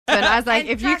husband. I was like,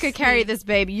 if you could carry this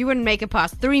baby, you wouldn't make it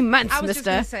past 3 months, I was just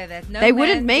mister. going to say that. No They man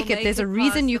wouldn't make will it. There's a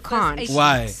reason past you the first can't. 8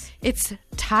 Why? weeks. It's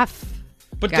tough.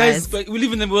 But guys, but we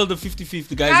live in the world of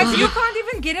 50-50, guys. Guys, you can't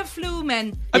even get a flu,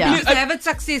 man. Yeah. You have to have it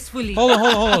successfully. Hold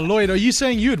on. Lloyd, are you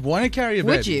saying you'd want to carry a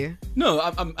baby? would you? No,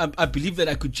 I believe that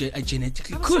I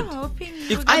genetically I was could. so hoping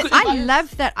If you would I get could- I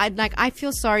love that. I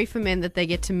feel sorry for men that they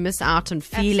get to miss out on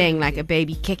feeling like a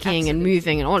baby kicking and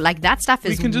moving and all. Like that stuff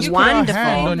We is can just wonderful. put our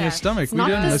hand on that. your stomach. It's We not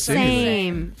don't the miss anything.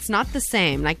 same. It's not the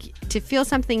same. Like to feel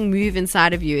something move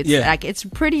inside of you. It's Yeah. like it's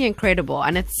pretty incredible,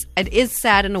 and it is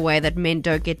sad in a way that men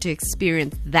don't get to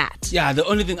experience that. Yeah, the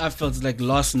only thing I felt is like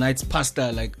last night's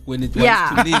pasta, like when it wants Yeah,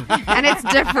 to leave. and it's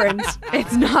different.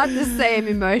 It's not the same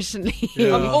emotionally.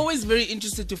 I'm always very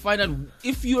interested to find out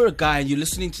if you're a guy and you're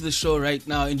listening to the show right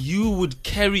now and you would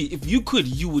carry, if you could,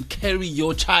 you would carry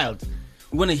your child.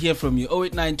 We want to hear from you.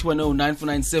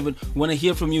 089-210-9497. We want to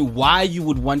hear from you why you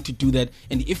would want to do that.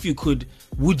 And if you could,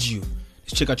 would you?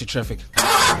 Let's check out your traffic.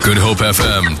 Good Hope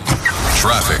FM.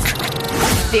 Traffic.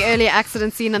 The earlier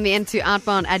accident scene on the N2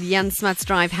 outbound at Jan Smuts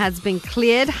Drive has been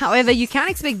cleared. However, you can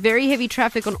expect very heavy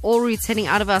traffic on all routes heading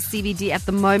out of our CBD at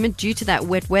the moment due to that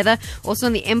wet weather. Also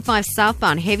on the M5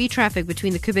 southbound, heavy traffic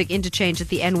between the Kubik interchange at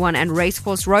the N1 and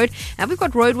Racecourse Road. And we've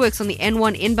got roadworks on the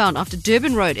N1 inbound after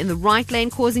Durban Road in the right lane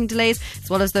causing delays, as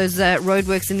well as those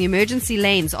roadworks in the emergency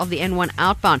lanes of the N1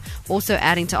 outbound, also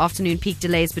adding to afternoon peak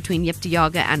delays between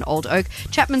Yiptiaga and Old Oak.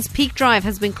 Chapman's Peak Drive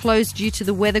has been closed due to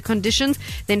the weather conditions.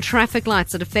 Then traffic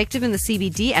lights are defective in the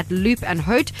CBD at Loop and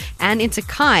Hout and into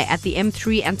Kai at the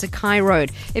M3 and Kai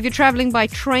Road. If you're traveling by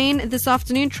train this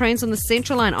afternoon, trains on the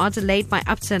Central Line are delayed by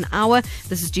up to an hour.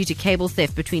 This is due to cable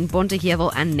theft between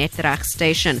Bontehevel and Netrag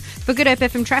Station. For Good Hope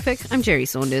FM Traffic, I'm Jerry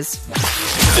Saunders.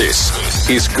 This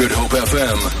is Good Hope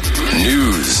FM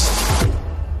News.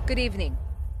 Good evening.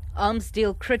 Arms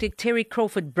deal critic Terry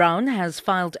Crawford-Browne has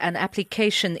filed an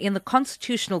application in the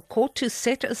Constitutional Court to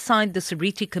set aside the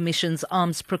Seriti Commission's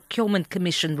Arms Procurement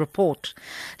Commission report.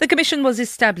 The commission was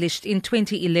established in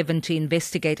 2011 to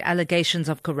investigate allegations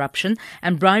of corruption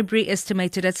and bribery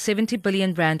estimated at 70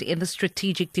 billion rand in the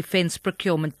Strategic Defence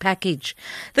Procurement Package.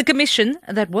 The commission,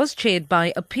 that was chaired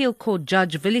by Appeal Court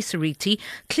Judge Willie Seriti,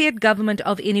 cleared government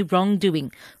of any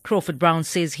wrongdoing. Crawford-Browne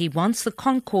says he wants the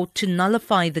Concourt to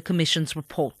nullify the commission's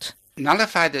report.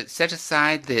 Set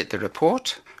aside the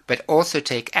report, but also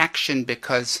take action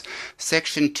because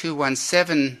Section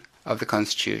 217 of the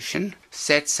Constitution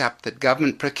sets up that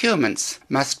government procurements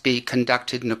must be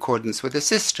conducted in accordance with a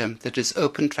system that is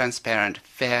open, transparent,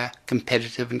 fair,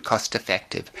 competitive and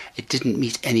cost-effective. It didn't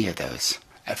meet any of those.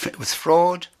 It was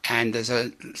fraud, and there's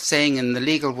a saying in the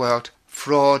legal world,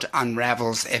 fraud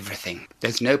unravels everything.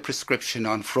 There's no prescription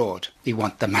on fraud. We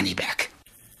want the money back.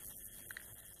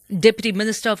 Deputy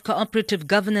Minister of Cooperative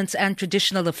Governance and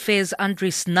Traditional Affairs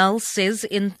Andries Null says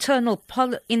internal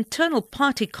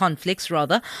party conflicts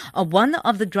are one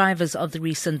of the drivers of the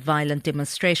recent violent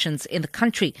demonstrations in the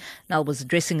country. Null was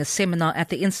addressing a seminar at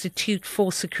the Institute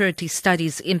for Security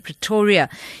Studies in Pretoria.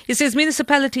 He says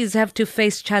municipalities have to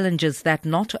face challenges that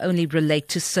not only relate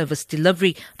to service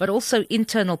delivery but also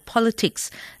internal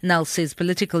politics. Null says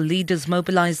political leaders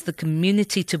mobilize the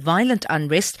community to violent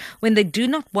unrest when they do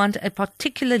not want a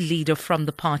particular leader from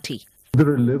the party. There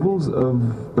are levels of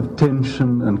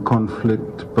tension and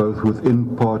conflict both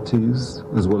within parties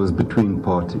as well as between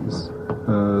parties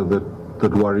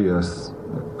that worry us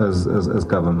as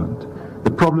government.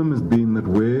 The problem has been that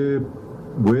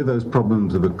where those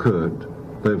problems have occurred,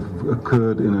 they've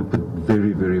occurred in a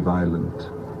very, very violent,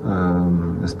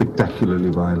 a spectacularly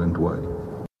violent way.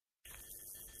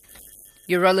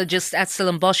 Urologists at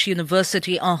Stellenbosch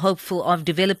University are hopeful of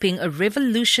developing a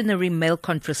revolutionary male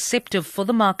contraceptive for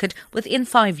the market within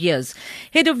 5 years.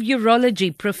 Head of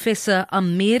Urology, Professor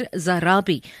Amir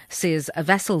Zarabi, says a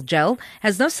Vassal gel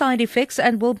has no side effects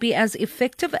and will be as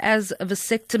effective as a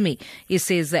vasectomy. He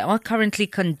says they are currently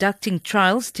conducting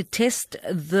trials to test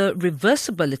the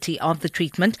reversibility of the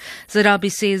treatment.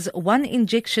 Zarabi says one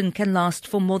injection can last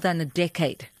for more than a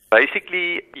decade.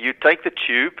 Basically, you take the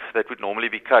tube that would normally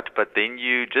be cut, but then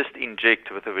you just inject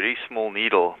with a very small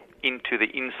needle into the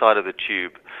inside of the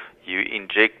tube. You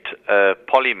inject a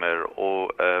polymer or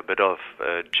a bit of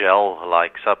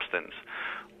gel-like substance,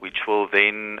 which will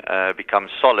then become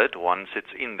solid once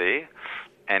it's in there,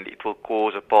 and it will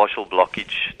cause a partial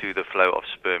blockage to the flow of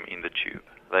sperm in the tube.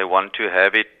 They want to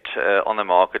have it on the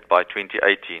market by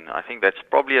 2018. I think that's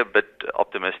probably a bit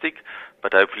optimistic,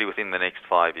 but hopefully within the next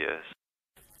 5 years.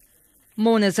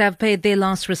 Mourners have paid their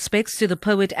last respects to the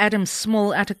poet Adam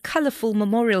Small at a colourful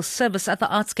memorial service at the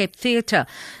Artscape Theatre.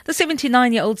 The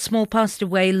 79-year-old Small passed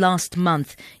away last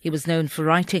month. He was known for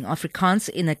writing Afrikaans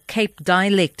in a Cape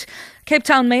dialect. Cape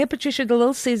Town Mayor Patricia de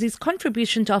Lille says his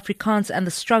contribution to Afrikaans and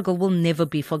the struggle will never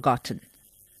be forgotten.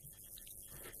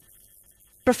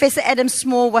 Professor Adam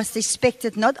Small was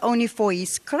respected not only for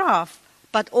his craft,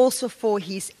 but also for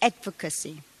his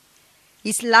advocacy.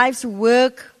 His life's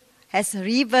work has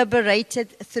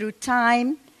reverberated through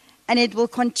time, and it will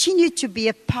continue to be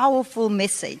a powerful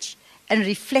message and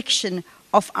reflection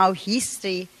of our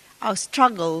history, our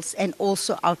struggles, and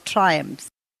also our triumphs.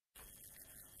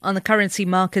 On the currency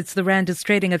markets, the rand is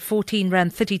trading at 14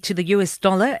 rand 30 to the US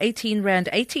dollar, 18 rand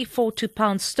 84 to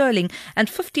pound sterling, and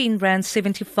 15 rand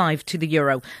 75 to the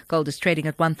euro. Gold is trading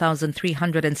at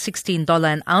 $1,316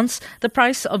 an ounce. The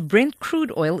price of Brent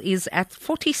crude oil is at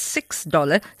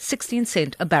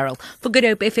 $46.16 a barrel. For Good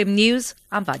Hope FM News,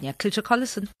 I'm Vanya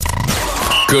Klitschko-Collison.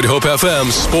 Good Hope FM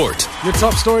Sport. Your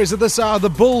top stories at this hour. The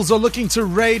Bulls are looking to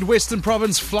raid Western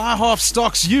Province fly half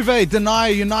stocks. Juve deny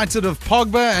United of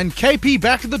Pogba, and KP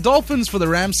back at the Dolphins for the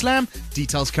Ram Slam.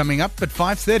 Details coming up at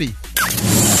 5:30.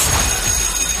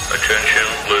 Attention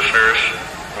listeners,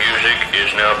 music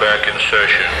is now back in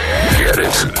session. Get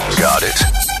it, got it.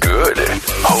 Good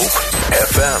Hope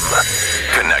FM.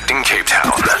 Connecting Cape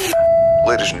Town.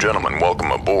 Ladies and gentlemen,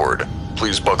 welcome aboard.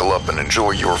 Please buckle up and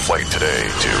enjoy your flight today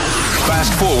to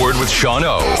Fast Forward with Sean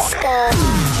O.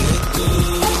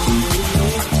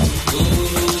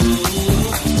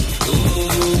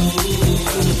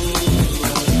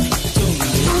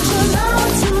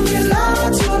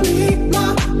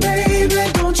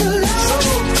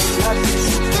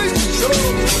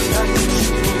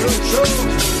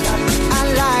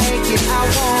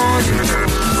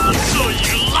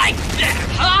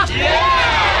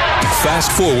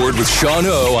 Fast Forward with Sean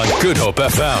O on Good Hope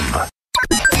FM.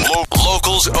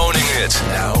 Locals owning it.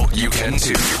 Now you can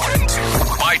too.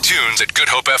 Buy tunes at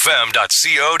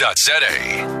goodhopefm.co.za.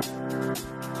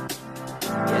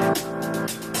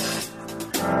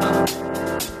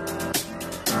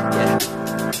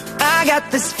 I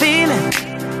got this feeling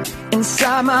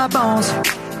inside my bones.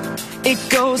 It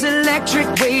goes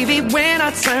electric wavy when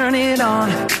I turn it on.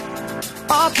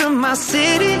 All through my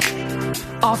city,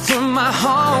 all through my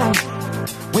home.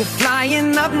 We're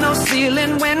flying up, no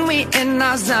ceiling when we in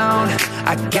our zone.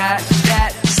 I got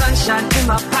that sunshine in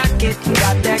my pocket,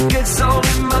 got that good soul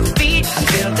in my feet. I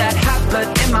feel that hot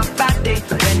blood in my body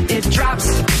when it drops.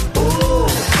 Ooh,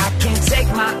 I can't take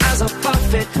my eyes off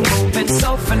of it, moving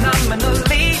so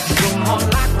phenomenally. You're more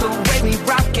like the way we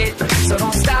rock it, so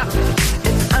don't stop.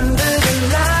 And under the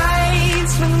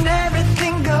lights when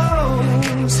everything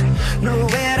goes,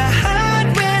 nowhere to hide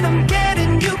when I'm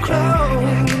getting you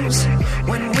close.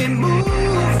 When we move,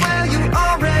 well, you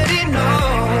already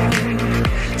know.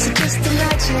 So just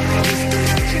imagine.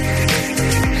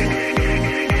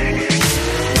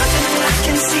 Nothing I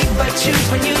can see but you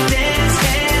when you dance,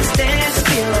 dance, dance.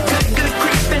 Feel good, good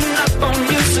creeping up on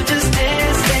you. So just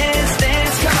dance, dance,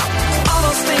 dance. Come on. All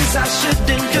those things I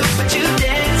shouldn't do, but you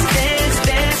dance, dance,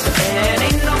 dance. And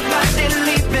ain't nobody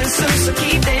leaving soon, so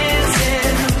keep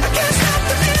dancing. I can't stop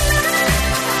the feeling.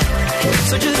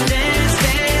 So just dance,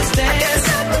 dance, dance.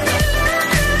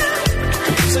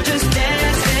 So just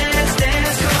dance, dance,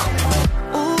 dance, come on.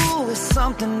 Ooh, it's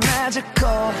something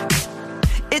magical.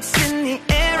 It's in the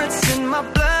air, it's in my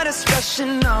blood, it's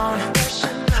rushing on.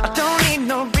 I don't need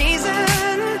no reason,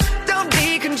 don't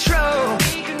be control.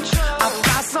 I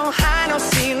fly so high, no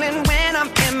ceiling when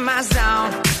I'm in my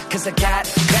zone. Cause I got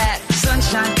that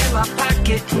sunshine in my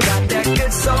pocket, got that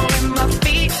good soul in my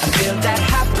feet. I feel that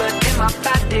hot blood in my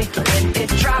body when it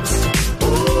drops.